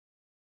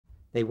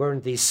They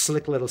weren't these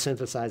slick little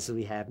synthesizers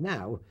we have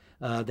now.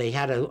 They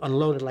had to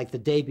unload it like the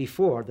day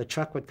before. The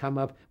truck would come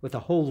up with a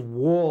whole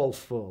wall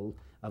full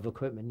of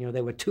equipment. You know,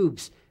 there were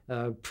tubes,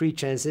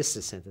 pre-transistor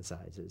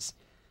synthesizers.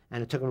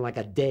 And it took them like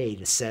a day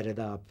to set it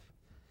up.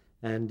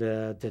 And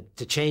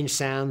to change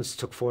sounds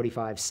took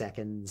 45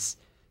 seconds.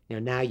 You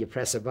know, now you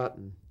press a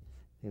button.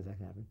 Things like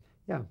that.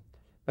 Yeah,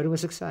 but it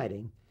was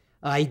exciting.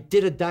 I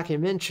did a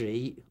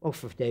documentary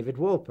for David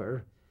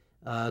Wolper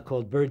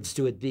called Birds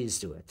Do It, Bees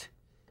Do It.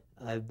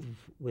 That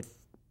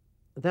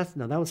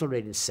was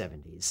already the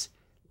 70s,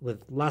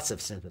 with lots of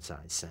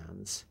synthesized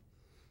sounds.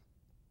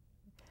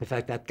 In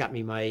fact, that got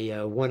me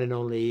my one and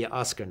only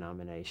Oscar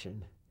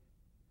nomination.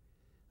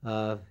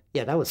 Yeah,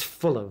 that was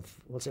full of,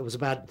 it was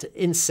about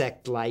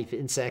insect life,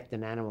 insect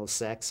and animal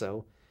sex,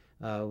 so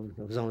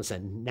it was almost a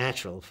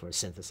natural for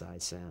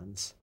synthesized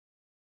sounds.